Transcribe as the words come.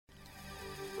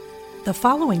The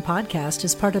following podcast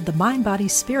is part of the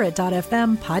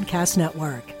MindBodySpirit.fm podcast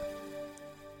network.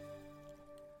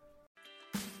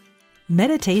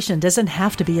 Meditation doesn't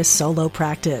have to be a solo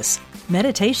practice.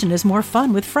 Meditation is more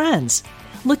fun with friends.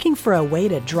 Looking for a way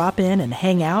to drop in and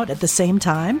hang out at the same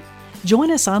time? Join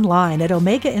us online at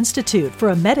Omega Institute for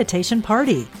a meditation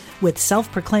party with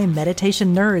self-proclaimed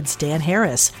meditation nerds Dan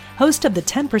Harris, host of the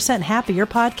 10% Happier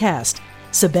podcast,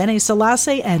 Sebene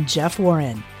Selassie, and Jeff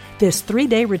Warren. This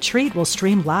 3-day retreat will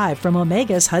stream live from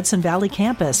Omega's Hudson Valley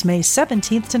campus May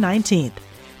 17th to 19th.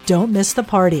 Don't miss the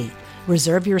party.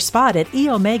 Reserve your spot at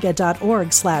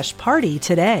eomega.org/party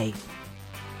today.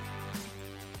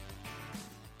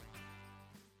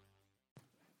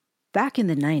 Back in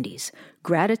the 90s,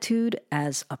 gratitude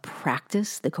as a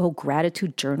practice, the whole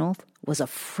gratitude journal, was a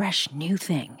fresh new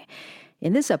thing.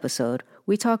 In this episode,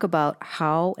 we talk about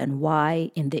how and why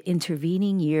in the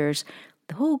intervening years,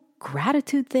 the whole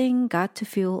gratitude thing got to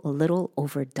feel a little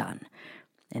overdone.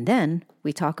 And then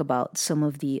we talk about some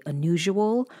of the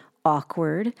unusual,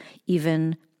 awkward,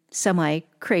 even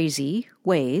semi-crazy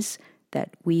ways that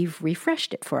we've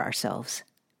refreshed it for ourselves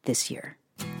this year.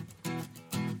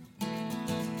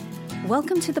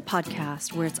 Welcome to the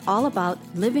podcast where it's all about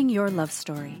living your love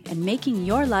story and making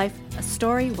your life a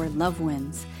story where love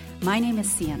wins. My name is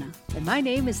Sienna. And my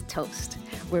name is Toast.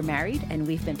 We're married and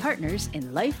we've been partners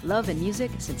in life, love, and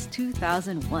music since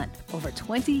 2001, over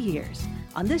 20 years.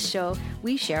 On this show,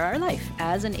 we share our life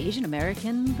as an Asian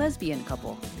American lesbian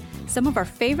couple. Some of our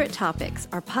favorite topics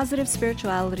are positive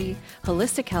spirituality,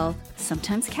 holistic health,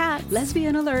 sometimes cats,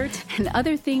 lesbian alert, and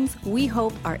other things we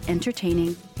hope are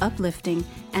entertaining, uplifting,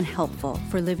 and helpful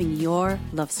for living your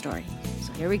love story.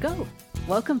 So here we go.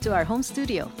 Welcome to our home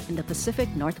studio in the Pacific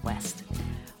Northwest.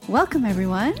 Welcome,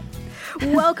 everyone.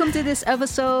 Welcome to this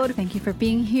episode. Thank you for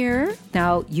being here.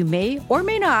 Now, you may or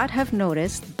may not have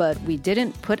noticed, but we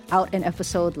didn't put out an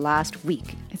episode last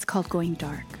week. It's called Going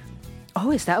Dark.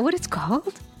 Oh, is that what it's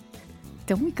called?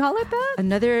 Don't we call it that?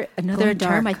 Another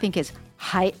term I think is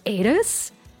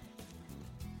hiatus.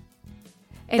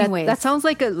 Anyways, that sounds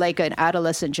like an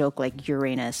adolescent joke, like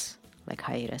Uranus, like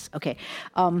hiatus. Okay.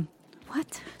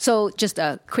 What? So just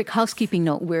a quick housekeeping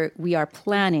note, we are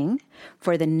planning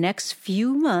for the next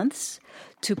few months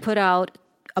to put out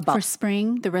for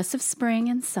spring, the rest of spring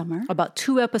and summer, about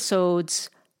 2 episodes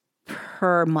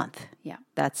per month. Yeah.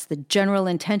 That's the general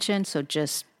intention. So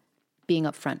just being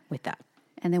upfront with that.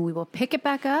 And then we will pick it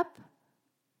back up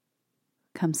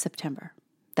come September.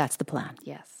 That's the plan.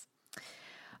 Yes.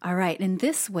 All right. In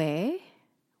this way,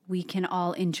 we can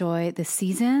all enjoy the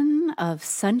season of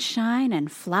sunshine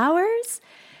and flowers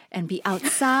and be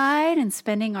outside and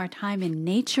spending our time in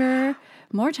nature,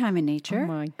 more time in nature. Oh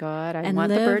my God. I and want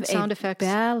the live bird sound a effects.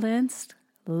 Balanced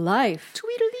life.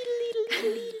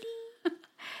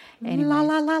 Anyways. La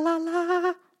la la la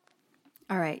la.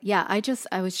 All right. Yeah, I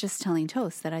was just telling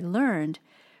Toast that I learned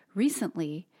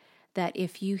recently that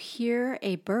if you hear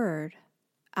a bird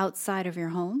outside of your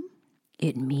home,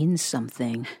 it means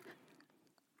something.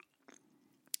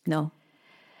 No.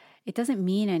 It doesn't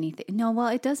mean anything. No, well,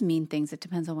 it does mean things. It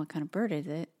depends on what kind of bird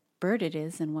it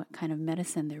is and what kind of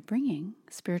medicine they're bringing,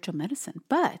 spiritual medicine.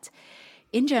 But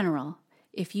in general,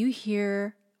 if you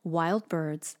hear wild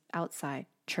birds outside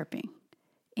chirping,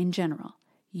 in general,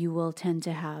 you will tend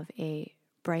to have a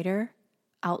brighter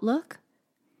outlook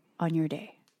on your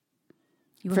day.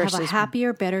 You will have a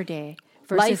happier, better day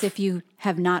versus if you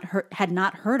had not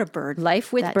heard a bird.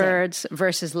 Life with birds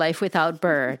versus life without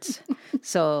birds.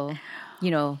 So,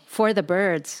 for the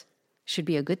birds should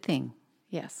be a good thing.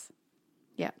 Yes.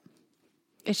 Yeah.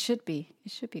 It should be.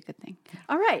 It should be a good thing.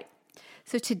 All right.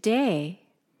 So today,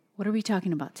 what are we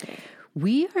talking about today?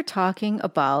 We are talking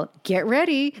about, get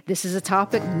ready, this is a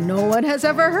topic no one has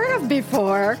ever heard of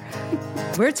before.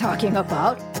 We're talking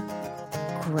about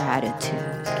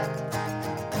gratitude.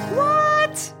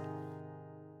 What?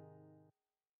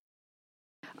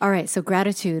 All right, so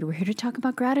gratitude. We're here to talk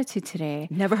about gratitude today.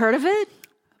 Never heard of it?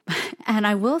 And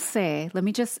I will say,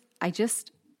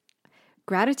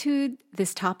 gratitude,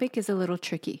 this topic is a little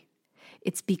tricky.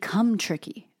 It's become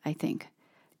tricky, I think.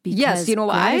 Yes, you know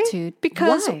why?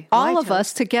 Because all of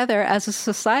us together as a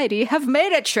society have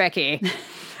made it tricky.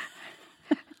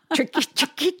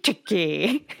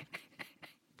 Tricky.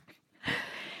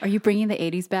 Are you bringing the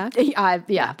 80s back?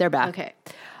 Yeah, they're back. Okay.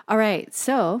 All right.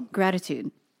 So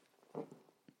gratitude.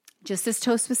 Just as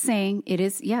Toast was saying, it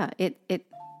is,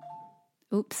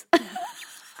 oops.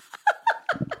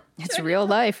 It's real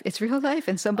life. It's real life.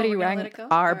 And somebody rang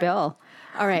our bell.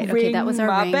 All right. Okay. That was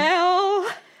our ring. Bell.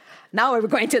 Now we're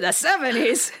going to the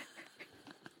 70s.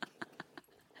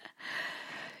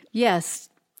 Yes.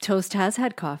 Toast has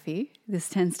had coffee. This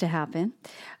tends to happen.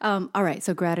 All right,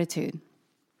 so gratitude.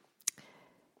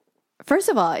 First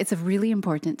of all, it's a really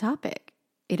important topic.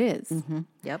 It is. Mm-hmm.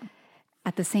 Yep.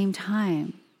 At the same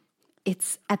time,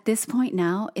 it's at this point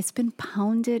now, it's been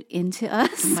pounded into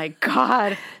us. Oh my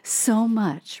God. So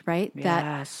much, right?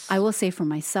 Yes. That I will say for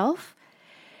myself,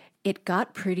 it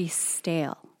got pretty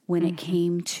stale when it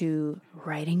came to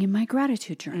writing in my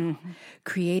gratitude journal,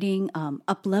 creating,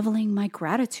 up-leveling my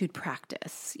gratitude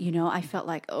practice. You know, I felt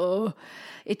like,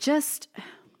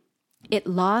 it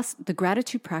lost, the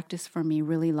gratitude practice for me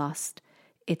really lost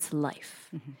its life.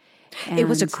 It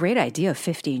was a great idea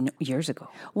 15 years ago.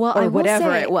 Well, or I will whatever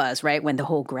say- it was, right? When the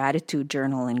whole gratitude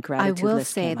journal and I gratitude will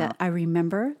list say came that out. I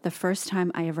remember the first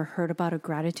time I ever heard about a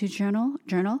gratitude journal,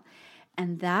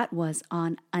 and that was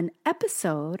on an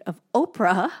episode of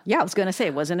Oprah Yeah, I was going to say,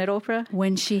 wasn't it Oprah?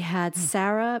 when she had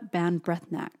Sarah Ban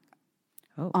Breathnack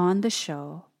on the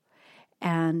show,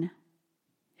 and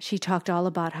she talked all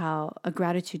about how a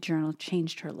gratitude journal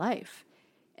changed her life.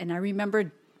 And I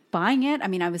remember buying it. I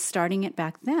mean, I was starting it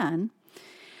back then,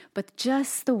 but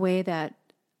just the way that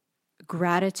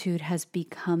gratitude has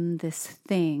become this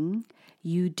thing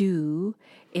you do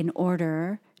in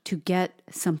order to get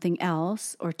something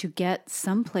else or to get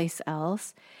someplace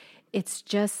else, it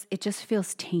just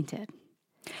feels tainted.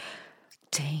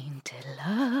 Tainted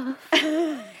love.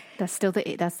 That's the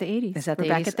 80s. Is that We're the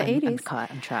back 80s? at the I'm 80s.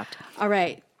 caught. I'm trapped. All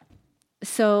right.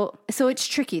 So it's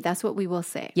tricky. That's what we will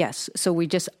say. Yes. So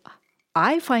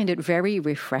I find it very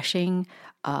refreshing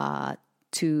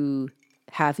to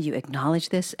have you acknowledge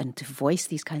this and to voice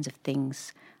these kinds of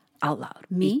things out loud.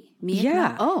 Me?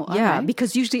 Yeah. Oh, all yeah. right.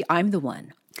 Because usually I'm the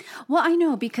one. Well, I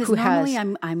know because Who normally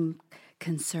has- I'm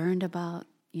concerned about,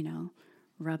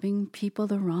 rubbing people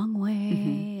the wrong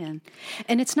way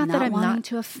And it's not not that I'm wanting not.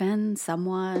 to offend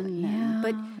someone.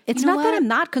 But It's you know not that what? I'm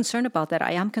not concerned about that.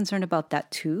 I am concerned about that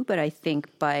too. But I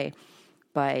think by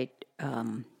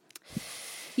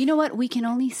You know what? We can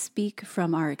only speak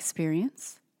from our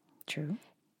experience. true.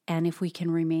 And if we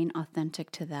can remain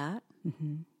authentic to that,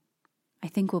 I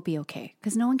think we'll be okay.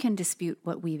 Because no one can dispute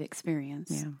what we've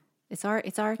experienced. Yeah. It's our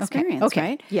experience, Okay.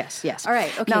 right? Yes. Yes. All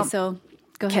right. Okay. Now, So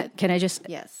go ahead. Can I just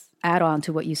Yes. add on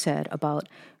to what you said about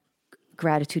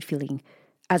gratitude feeling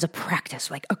as a practice,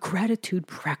 like a gratitude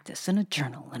practice and a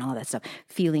journal and all that stuff,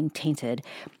 feeling tainted.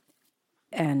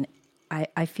 And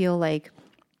I feel like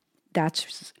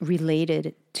that's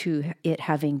related to it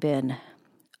having been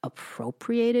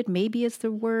appropriated, maybe is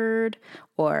the word,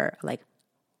 or like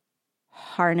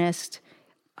harnessed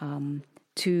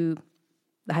to,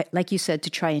 like you said, to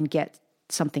try and get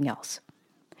something else.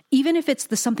 Even if it's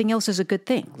the something else is a good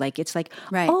thing. Like it's like,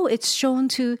 Right. oh, it's shown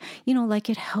to, like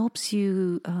it helps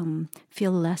you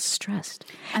feel less stressed.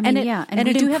 I mean, and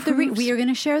we it do have improves- we are going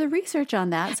to share the research on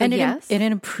that. So and yes. it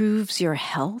improves your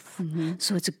health.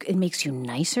 So it makes you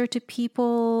nicer to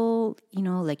people,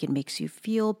 like it makes you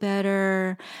feel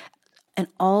better and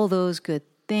all those good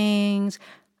things.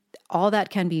 All that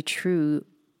can be true,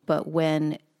 but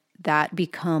when that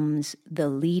becomes the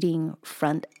leading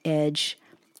front edge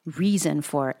reason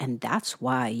for, and that's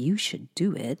why you should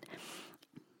do it,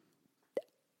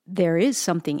 there is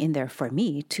something in there for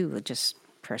me too, just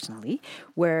personally,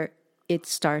 where it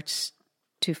starts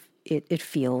to, it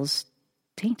feels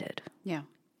tainted. Yeah.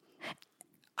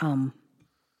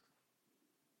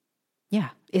 Yeah.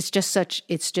 It's just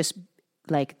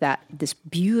like that, this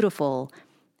beautiful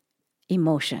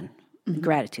emotion,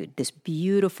 gratitude, this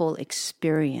beautiful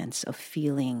experience of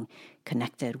feeling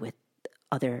connected with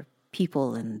other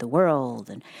people in the world.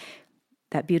 And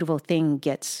that beautiful thing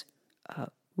gets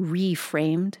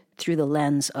reframed through the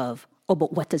lens of, oh,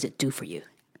 but what does it do for you?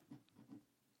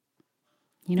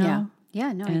 Yeah.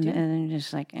 Yeah. No, I do. And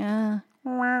just like, Yeah.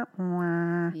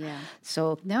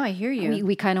 So No, I hear you.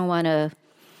 we kind of want to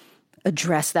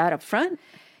address that up front.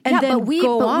 And yeah, then but we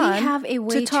have a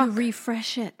way to talk.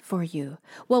 refresh it for you.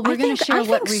 Well, we're going to think- share I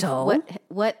think so.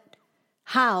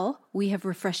 how we have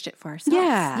refreshed it for ourselves.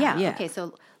 Yeah, yeah. Okay,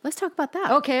 so let's talk about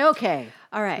that. Okay.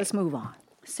 All right. Let's move on.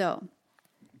 So,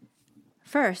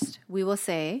 first, we will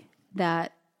say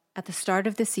that at the start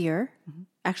of this year,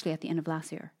 actually at the end of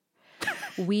last year,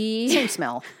 Same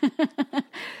smell.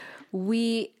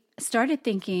 we started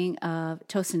thinking of,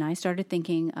 Toast and I started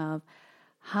thinking of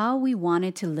how we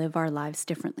wanted to live our lives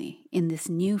differently in this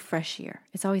new fresh year.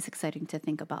 It's always exciting to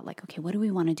think about like, okay, what do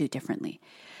we want to do differently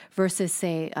versus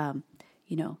say, our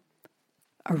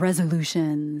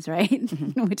resolutions, right?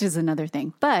 Which is another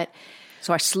thing. But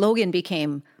So our slogan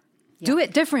became, do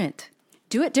it different.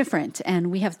 do it different.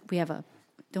 And we have a,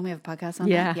 don't we have a podcast on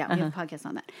Yeah, that? Yeah, we have a podcast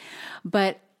on that.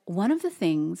 But one of the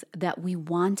things that we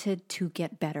wanted to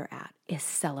get better at is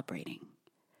celebrating.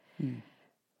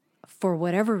 For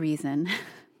whatever reason,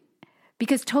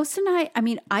 because Toast and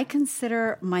I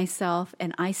consider myself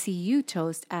and I see you,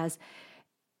 Toast, as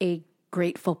a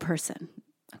grateful person,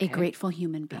 a grateful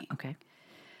human being. Okay.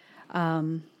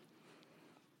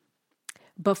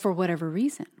 But for whatever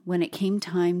reason, when it came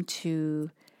time to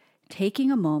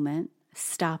taking a moment,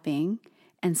 stopping,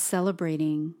 and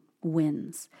celebrating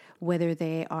wins, whether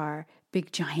they are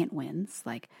big giant wins,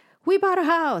 like we bought a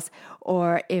house,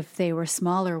 or if they were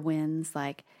smaller wins,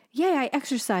 like, yay, I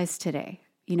exercised today,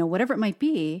 whatever it might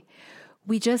be,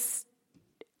 we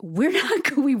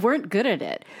weren't good at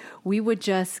it. We would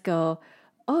just go,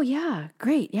 oh yeah,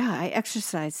 great. Yeah, I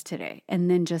exercised today. And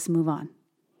then just move on.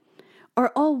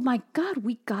 Or, oh my God,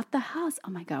 we got the house. Oh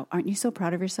my God, aren't you so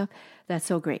proud of yourself? That's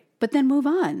so great. But then move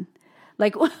on.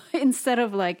 Like, instead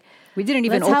of like, we didn't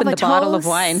even open the bottle of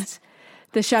wine.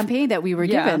 The champagne that we were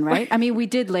given, right? I mean, we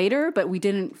did later, but we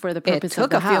didn't for the purpose of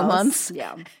the house. It took a few months.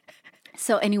 Yeah.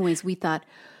 So anyways, we thought,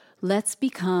 let's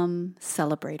become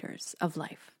celebrators of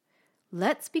life.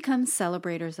 Let's become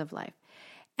celebrators of life.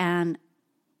 And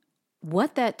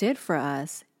what that did for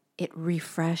us, it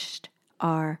refreshed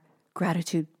our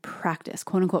gratitude practice,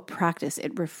 quote unquote practice.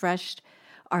 It refreshed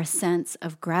our sense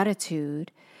of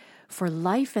gratitude for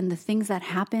life and the things that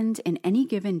happened in any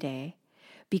given day,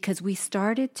 because we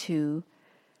started to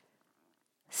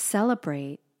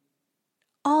celebrate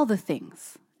all the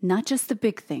things, not just the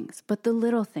big things, but the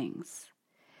little things.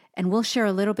 And we'll share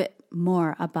a little bit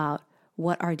more about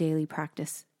what our daily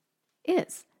practice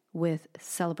is with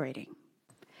celebrating.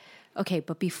 Okay,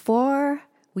 but before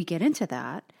we get into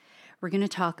that, we're going to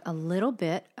talk a little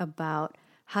bit about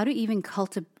how to even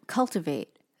cultivate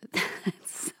that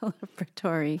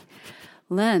celebratory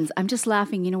lens. I'm just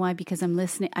laughing. You know why? Because I'm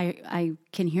listening. I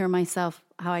can hear myself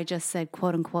how I just said,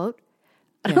 quote unquote.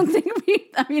 I don't think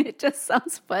it just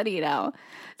sounds funny now.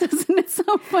 Doesn't it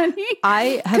sound funny?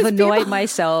 I have annoyed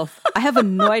myself. I have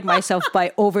annoyed myself by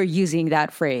overusing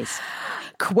that phrase.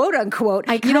 Quote unquote.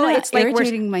 It's like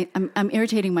I'm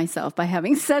irritating myself by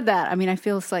having said that. I mean, I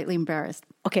feel slightly embarrassed.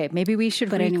 Okay, maybe we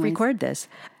should record this.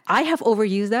 I have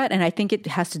overused that, and I think it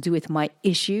has to do with my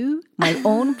issue, my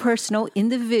own personal,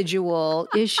 individual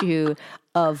issue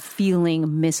of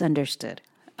feeling misunderstood.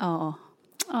 Oh.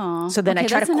 So then I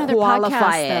try to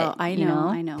qualify it. I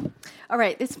know. All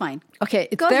right, it's fine. Okay,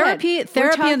 it's Go therapy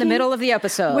ahead. in the middle of the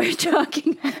episode. We're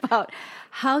talking about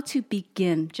how to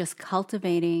begin just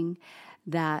cultivating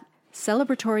that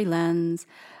celebratory lens,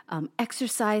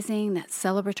 exercising that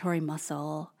celebratory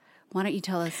muscle. Why don't you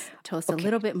tell us, Toast, a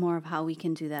little bit more of how we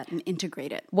can do that and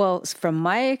integrate it? Well, from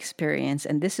my experience,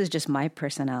 and this is just my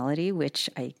personality, which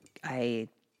I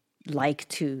like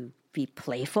to be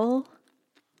playful.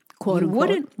 Quote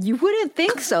unquote. You wouldn't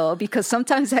think so, because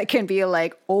sometimes I can be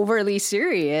like overly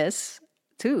serious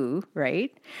too,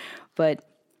 right? But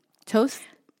Toast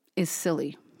is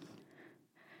silly.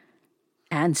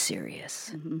 And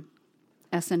serious. Mm-hmm.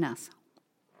 S&S.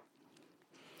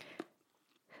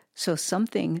 So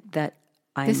something that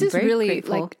I'm this is very really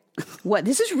grateful. like what?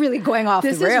 This is really going off the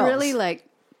rails. This is really like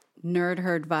nerd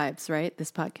herd vibes, right?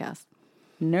 This podcast.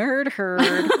 Nerd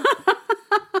herd.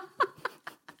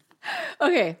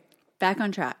 Okay, back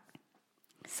on track.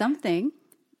 Something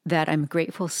that I'm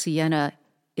grateful Sienna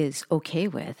is okay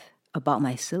with about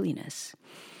my silliness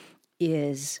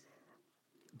is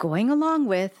going along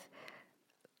with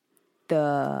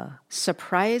the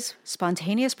surprise,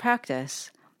 spontaneous practice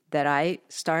that I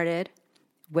started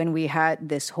when we had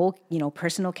this whole,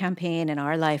 personal campaign in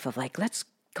our life of like, let's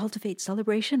cultivate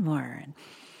celebration more. And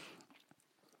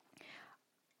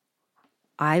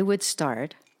I would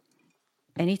start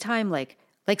anytime like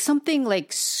something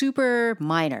like super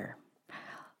minor,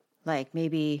 like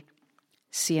maybe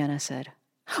Sienna said,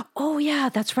 "Oh yeah,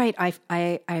 that's right.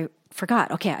 I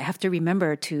forgot. Okay, I have to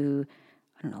remember to,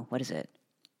 I don't know, what is it?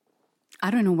 I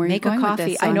don't know where Make you're a going coffee."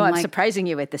 with this. I know I'm surprising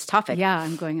you with this topic. Yeah,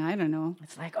 I'm going, I don't know.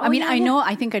 It's like, I think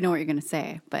I know what you're going to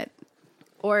say, but.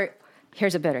 Or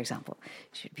here's a better example.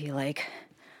 It should be like,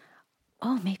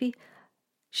 oh, maybe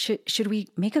should we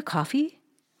make a coffee?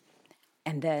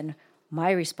 And then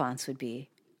my response would be,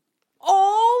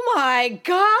 oh my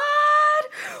God.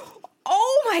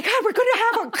 Oh my God, we're going to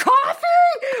have a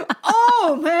coffee?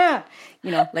 Oh man.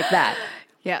 Like that.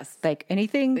 Yes. Like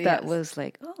anything that was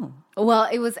like, oh. Well,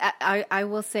 it was, I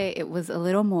will say it was a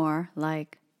little more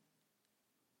like,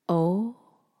 oh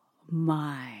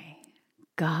my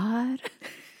God.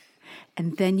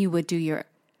 And then you would do your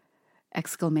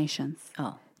exclamations.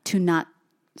 Oh. To not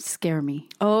scare me.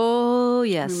 Oh,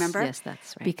 yes. Remember? Yes,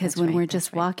 that's right. Because that's when right, we're that's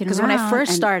just right. walking around. Because when I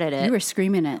first and started it. You were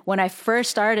screaming it. When I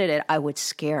first started it, I would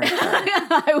scare her.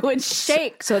 I would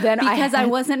shake. So then because I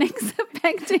wasn't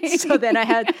expecting. So then I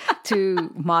had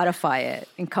to modify it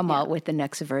and come out with the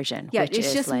next version. Yeah, which it's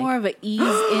is just like, more of an ease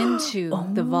into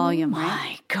the volume, right?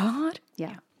 my God.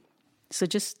 Yeah. So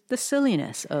just the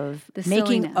silliness of The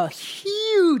making silliness. a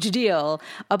huge deal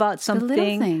about The little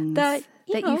something things that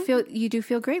you do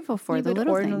feel grateful for. you The would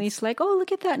little ordinarily things. it's like, oh,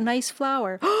 look at that nice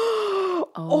flower.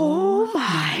 Oh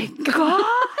my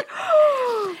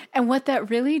God. And what that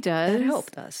really does That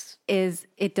helped us. is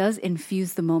it does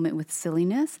infuse the moment with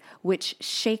silliness, which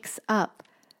shakes up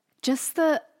just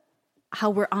how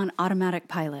we're on automatic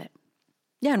pilot.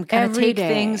 Yeah, and kind of Every take day.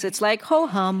 things. It's like ho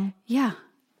hum. Yeah.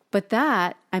 But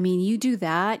you do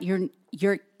that, you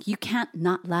can't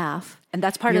not laugh. And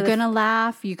that's part you're of the going to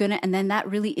laugh, and then that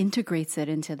really integrates it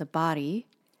into the body.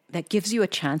 that gives you a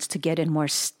chance to get in more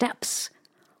steps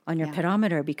on your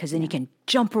pedometer, because then you can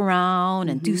jump around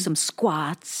and do some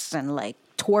squats and like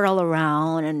twirl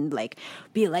around and like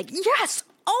be like, yes,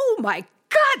 oh my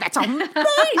God, that's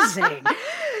amazing.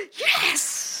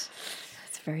 Yes.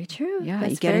 That's very true. Yeah,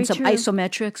 That's you get in very some true.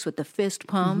 isometrics with the fist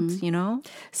pumped, you know?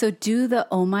 So do the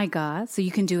oh my God. So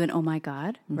you can do an oh my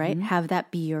God, right? Have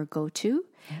that be your go-to.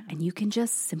 And you can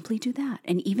just simply do that.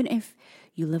 And even if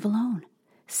you live alone,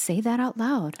 say that out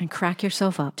loud. And crack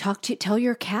yourself up. Tell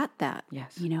your cat that.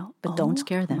 Yes. You know, But don't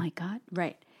scare them. Oh my God.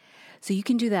 Right. So you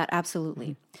can do that.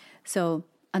 Absolutely. So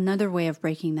another way of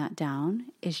breaking that down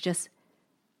is just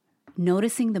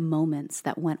noticing the moments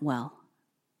that went well.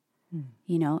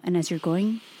 You know, and as you're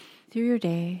going through your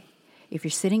day, if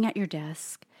you're sitting at your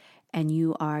desk and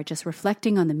you are just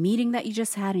reflecting on the meeting that you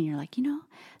just had and you're like, you know,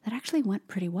 that actually went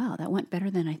pretty well. That went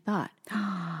better than I thought.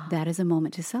 That is a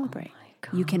moment to celebrate.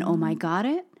 You can oh my God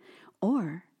it,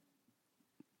 or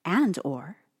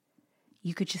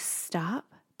you could just stop,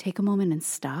 take a moment and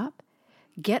stop,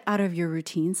 get out of your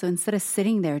routine. So instead of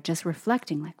sitting there just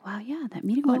reflecting like, wow, yeah, that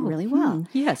meeting went really well.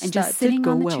 Yes, and just that sitting did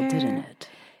go on the well, chair, didn't it?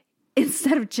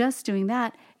 Instead of just doing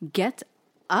that, get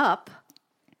up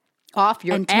Off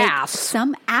your and ass. take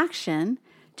some action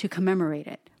to commemorate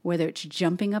it, whether it's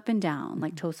jumping up and down,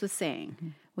 like Toast was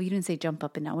saying. Well, you didn't say jump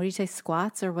up and down. What do you say,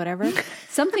 squats or whatever?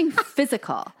 Something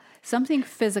physical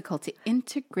to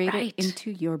integrate Right. it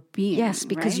into your being. Yes,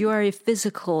 because right? you are a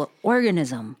physical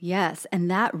organism. Yes, and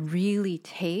that really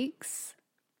takes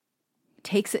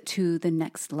it to the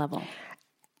next level.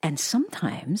 And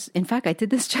sometimes, in fact, I did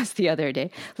this just the other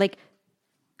day, like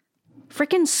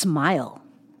freaking smile.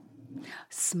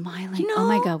 Smiling. You know, oh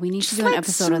my God, we need to just do an like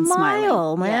episode on smiling.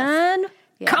 smile, man.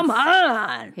 Yes. Come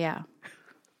on. Yeah.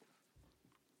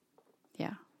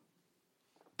 Yeah.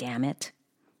 Damn it.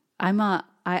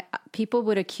 People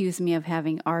would accuse me of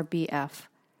having RBF.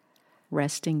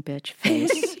 Resting bitch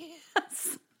face.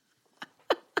 Yes.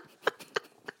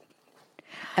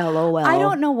 LOL. I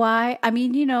don't know why. I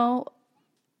mean, you know,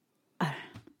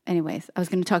 anyways, I was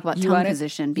going to talk about tongue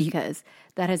position because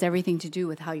that has everything to do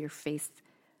with how your face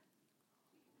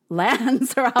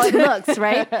lands or how it looks,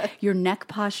 right? Your neck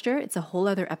posture. It's a whole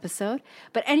other episode.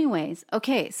 But anyways,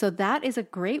 okay, so that is a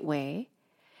great way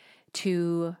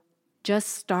to just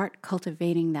start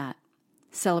cultivating that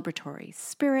celebratory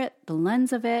spirit, the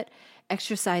lens of it,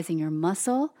 exercising your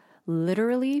muscle,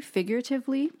 literally,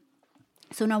 figuratively.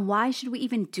 So now why should we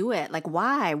even do it? Like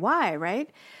why, right?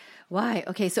 Why?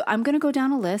 Okay, so I'm going to go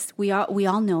down a list. We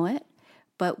all know it,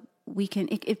 but we can,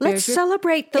 Let's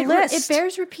celebrate the list. It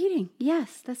bears repeating.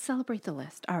 Yes, let's celebrate the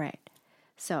list. All right.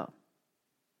 So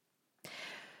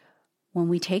when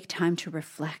we take time to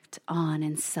reflect on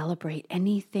and celebrate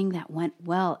anything that went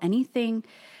well, anything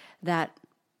that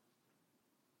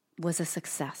was a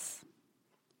success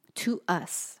to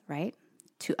us, right?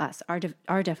 To us,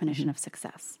 our definition of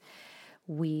success.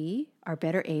 We are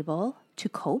better able to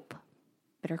cope,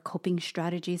 better coping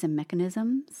strategies and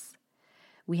mechanisms.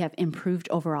 We have improved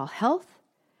overall health.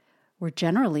 We're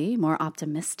generally more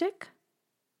optimistic,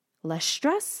 less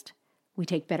stressed. We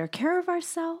take better care of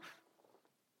ourselves.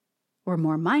 We're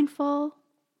more mindful.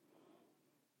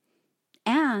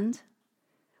 And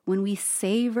when we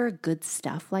savor good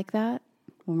stuff like that,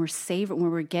 when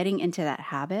we're getting into that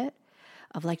habit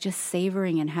of like just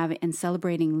savoring and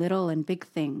celebrating little and big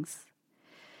things,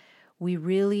 we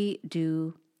really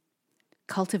do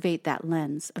cultivate that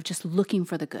lens of just looking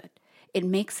for the good. It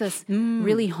makes us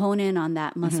really hone in on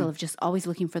that muscle of just always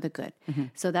looking for the good.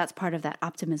 So that's part of that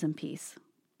optimism piece.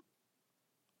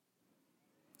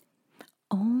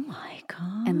 Oh my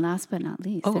God. And last but not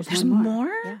least, there's one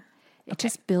more? Yeah. It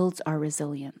just builds our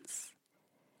resilience.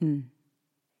 You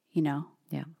know?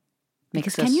 Yeah.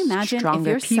 Because Makes can you us imagine if stronger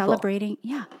you're people. celebrating?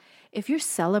 Yeah. If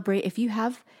you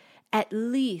have at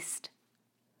least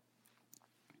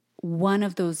one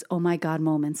of those, oh my God,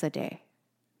 moments a day.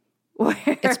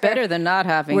 It's better than not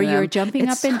having where them. you're jumping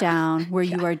up and down, where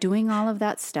you are doing all of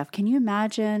that stuff. Can you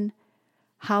imagine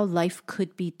how life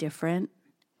could be different?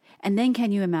 And then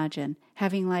can you imagine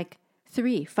having like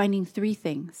finding three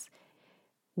things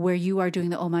where you are doing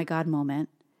the oh my God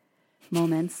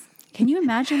moments. Can you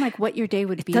imagine like what your day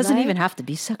would be like? It doesn't even have to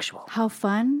be sexual. How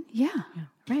fun? Yeah.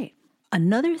 Right.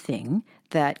 Another thing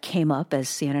that came up as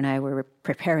Sienna and I were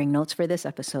preparing notes for this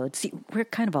episode, see, we're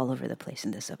kind of all over the place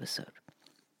in this episode,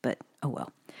 but oh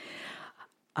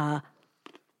well,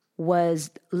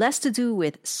 was less to do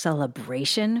with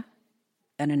celebration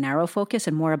and a narrow focus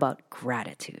and more about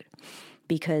gratitude.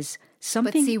 Because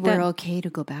something But see, we're okay to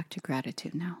go back to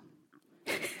gratitude now.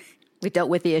 we dealt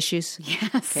with the issues.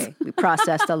 Yes. Okay, we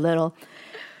processed a little.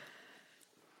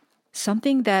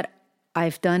 Something that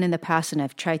I've done in the past and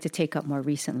I've tried to take up more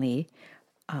recently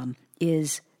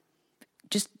is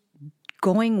just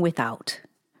going without,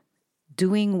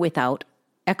 doing without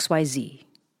XYZ,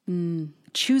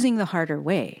 choosing the harder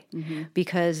way,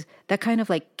 because that kind of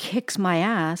like kicks my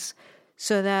ass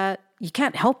so that you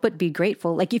can't help but be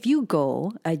grateful. Like if you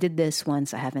go, I did this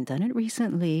once, I haven't done it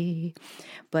recently,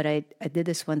 but I did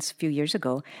this once a few years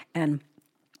ago, and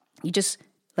you just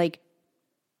like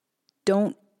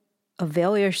don't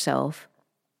avail yourself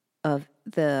of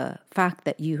the fact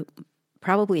that you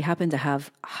probably happen to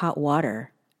have hot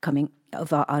water coming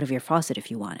out of your faucet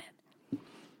if you want it.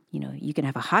 You know, you can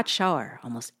have a hot shower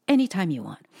almost any time you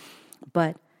want.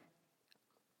 But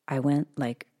I went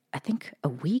like, I think a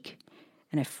week,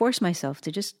 and I forced myself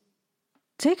to just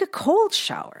take a cold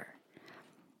shower.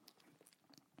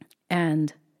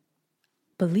 And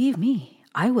believe me,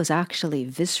 I was actually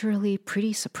viscerally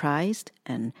pretty surprised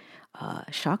and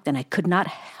shocked, and I could not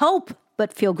help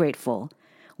but feel grateful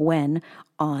when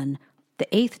on the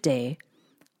 8th day,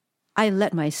 I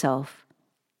let myself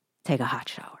take a hot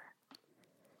shower.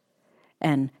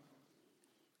 And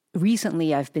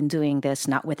recently I've been doing this,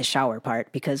 not with the shower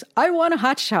part, because I want a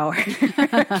hot shower,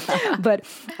 but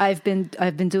I've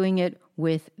been doing it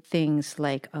with things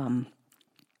like,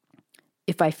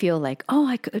 if I feel like, oh,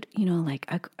 I could,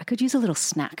 I could use a little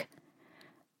snack,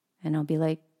 and I'll be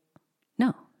like,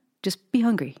 no, just be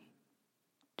hungry.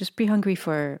 Just be hungry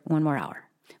for 1 more hour.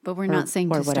 But we're not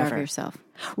saying to starve yourself.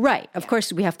 Right. Of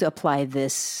course, we have to apply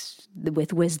this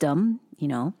with wisdom,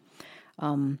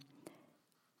 and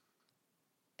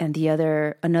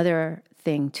another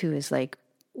thing too is like,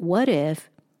 what if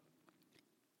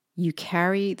you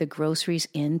carry the groceries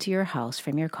into your house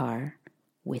from your car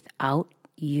without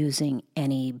using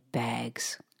any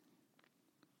bags?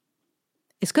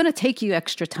 It's going to take you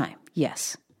extra time,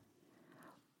 yes.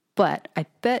 But I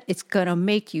bet it's going to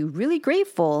make you really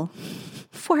grateful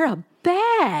for a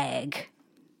bag.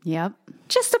 Yep.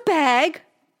 Just a bag.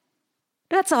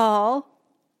 That's all.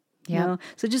 Yeah.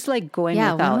 So just like going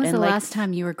Yeah. without. When was and the like, last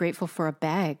time you were grateful for a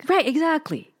bag? Right,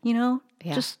 exactly. Yeah.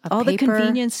 Just A all the paper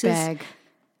conveniences bag.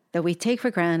 that we take for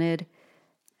granted.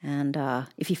 And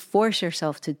if you force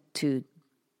yourself to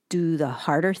do the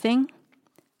harder thing,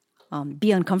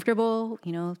 be uncomfortable,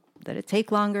 let it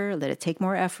take longer, let it take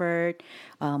more effort.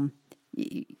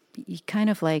 You kind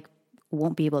of like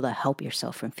won't be able to help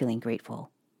yourself from feeling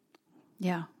grateful.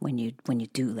 Yeah. When you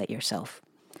do let yourself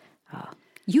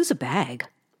use a bag.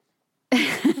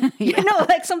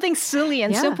 Like something silly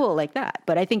and simple like that.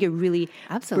 But I think it really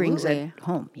brings it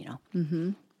home,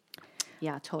 Mm-hmm.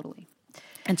 Yeah, totally.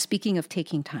 And speaking of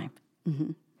taking time,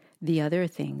 the other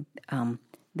thing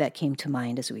that came to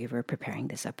mind as we were preparing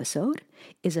this episode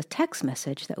is a text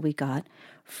message that we got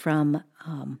from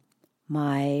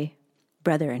my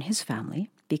brother and his family,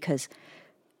 because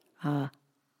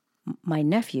my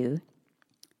nephew,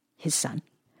 his son,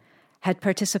 had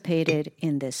participated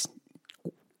in this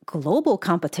global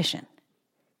competition.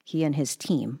 He and his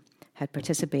team had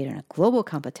participated in a global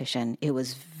competition. It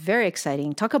was very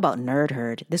exciting. Talk about nerd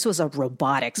herd. This was a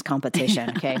robotics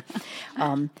competition, okay?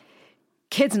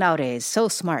 Kids nowadays, so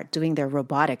smart, doing their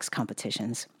robotics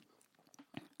competitions.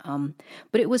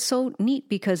 But it was so neat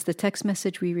because the text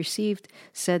message we received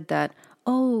said that,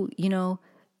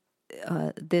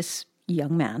 this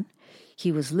young man,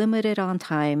 he was limited on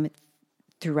time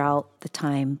throughout the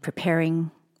time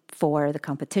preparing for the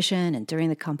competition and during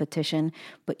the competition.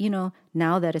 But,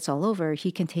 now that it's all over,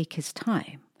 he can take his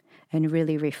time and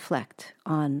really reflect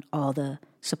on all the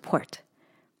support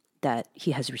that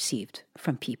he has received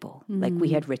from people. Like we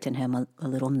had written him a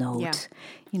little note,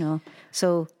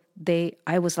 So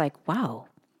I was like, wow,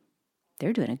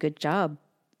 they're doing a good job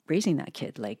raising that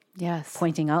kid, like Yes.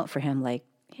 pointing out for him, like,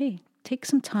 hey, take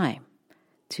some time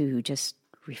to just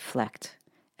reflect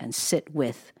and sit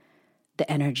with the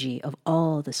energy of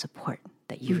all the support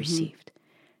that you received.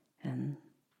 And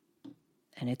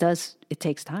it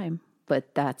takes time,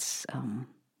 but that's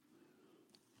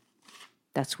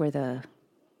where the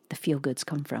feel goods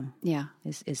come from. Yeah.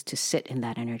 Is to sit in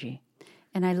that energy.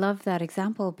 And I love that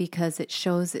example because it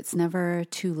shows it's never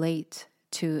too late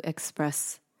to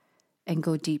express and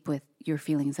go deep with your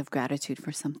feelings of gratitude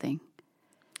for something.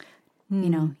 You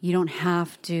know, you don't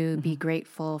have to be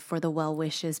grateful for the well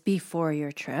wishes before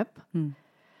your trip.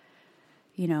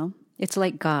 You know, It's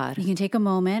like God. you can take a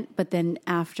moment, but then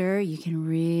after you can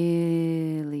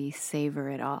really savor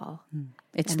it all.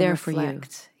 It's and there for you.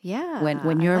 reflect. Yeah.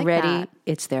 When I you're like ready, that.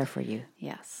 it's there for you.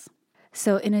 Yes.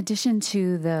 So in addition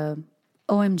to the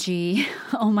OMG,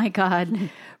 oh my God,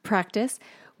 practice,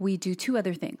 we do two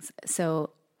other things. So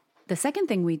the second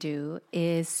thing we do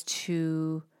is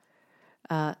to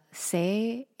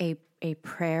say a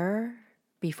prayer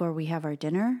before we have our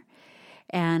dinner.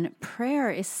 And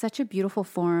prayer is such a beautiful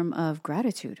form of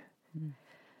gratitude.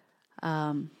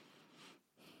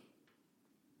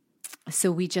 So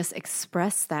we just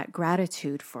express that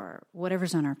gratitude for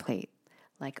whatever's on our plate,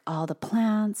 like all the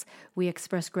plants. We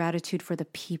express gratitude for the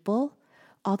people,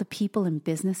 all the people and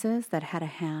businesses that had a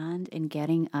hand in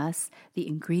getting us the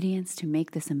ingredients to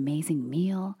make this amazing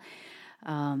meal.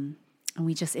 And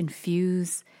we just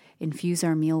infuse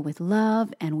our meal with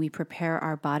love, and we prepare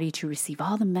our body to receive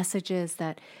all the messages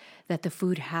that the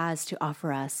food has to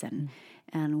offer us.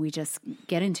 And we just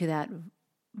get into that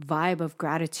vibe of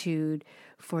gratitude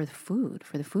for the food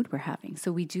we're having.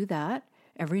 So we do that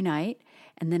every night.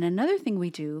 And then another thing we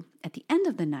do at the end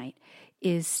of the night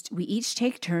is we each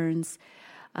take turns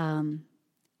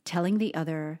telling the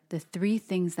other the 3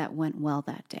 things that went well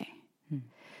that day.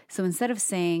 So instead of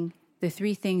saying the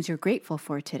 3 things you're grateful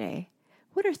for today,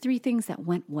 what are 3 things that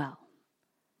went well?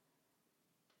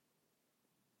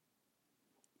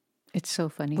 It's so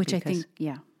funny. Which I because think,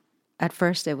 yeah. at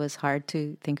first it was hard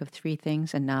to think of 3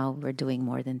 things, and now we're doing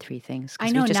more than 3 things. 'Cause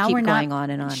I know, we just now keep we're going not on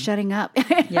and on. shutting up.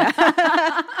 Yeah.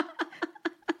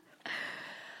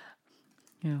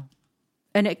 Yeah.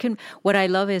 And what I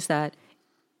love is that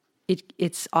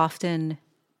it's often,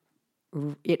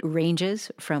 it ranges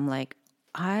from like,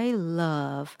 I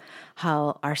love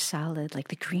how our salad, like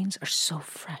the greens are so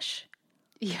fresh.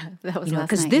 Yeah, that was You know, last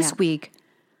because night. this yeah. week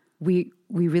we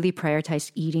really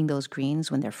prioritized eating those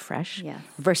greens when they're fresh. Yes.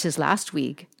 Versus last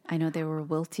week. I know they were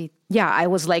wilty. Yeah, I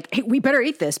was like, hey, we better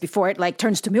eat this before it like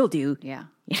turns to mildew. Yeah.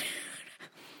 You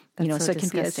know, That's so so it can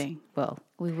be disgusting. well,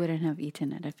 We wouldn't have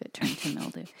eaten it if it turned to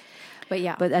mildew. But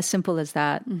yeah. but as simple as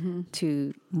that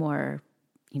to more,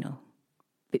 you know,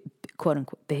 quote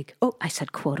unquote big. Oh, I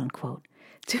said quote unquote.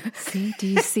 See, do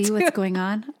you see what's going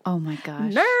on? Oh my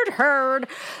gosh. Nerd herd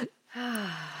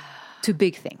to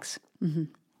big things.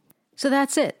 So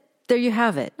that's it. There you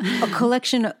have it. A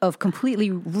collection of completely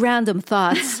random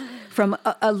thoughts from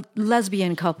a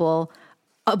lesbian couple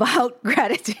about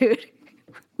gratitude.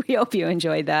 We hope you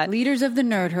enjoyed that. Leaders of the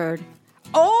nerd herd.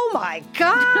 Oh my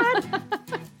God.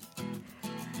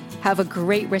 Have a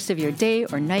great rest of your day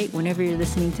or night whenever you're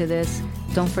listening to this.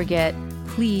 Don't forget,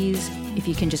 please, if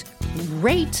you can just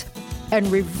rate and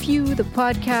review the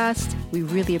podcast. We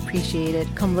really appreciate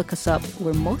it. Come look us up.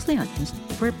 We're mostly on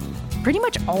we're pretty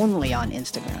much only on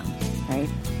Instagram, right?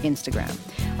 Instagram.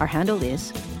 Our handle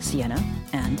is Sienna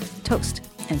and Toast.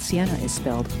 And Sienna is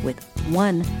spelled with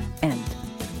 1 end.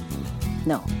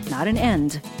 No, not an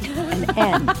end, an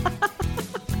N.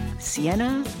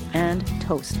 Sienna and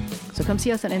Toast. So come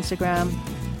see us on Instagram.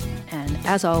 And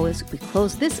as always, we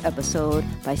close this episode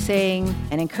by saying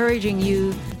and encouraging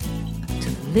you to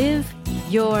live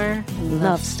your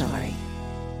love story.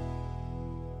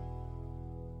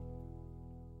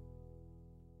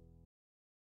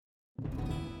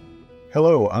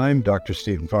 Hello, I'm Dr.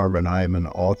 Stephen Farber, and I am an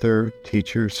author,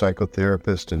 teacher,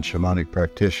 psychotherapist, and shamanic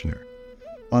practitioner.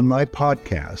 On my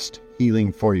podcast,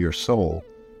 Healing for Your Soul,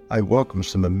 I welcome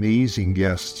some amazing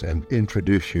guests and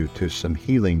introduce you to some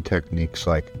healing techniques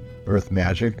like earth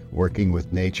magic, working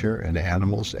with nature and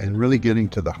animals, and really getting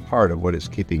to the heart of what is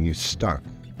keeping you stuck.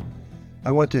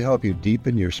 I want to help you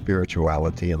deepen your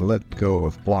spirituality and let go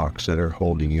of blocks that are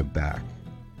holding you back.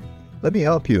 Let me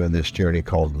help you in this journey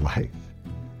called life.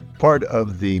 Part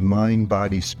of the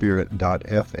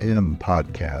mindbodyspirit.fm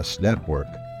podcast network.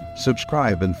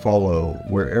 Subscribe and follow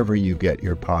wherever you get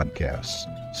your podcasts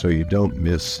so you don't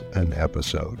miss an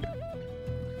episode.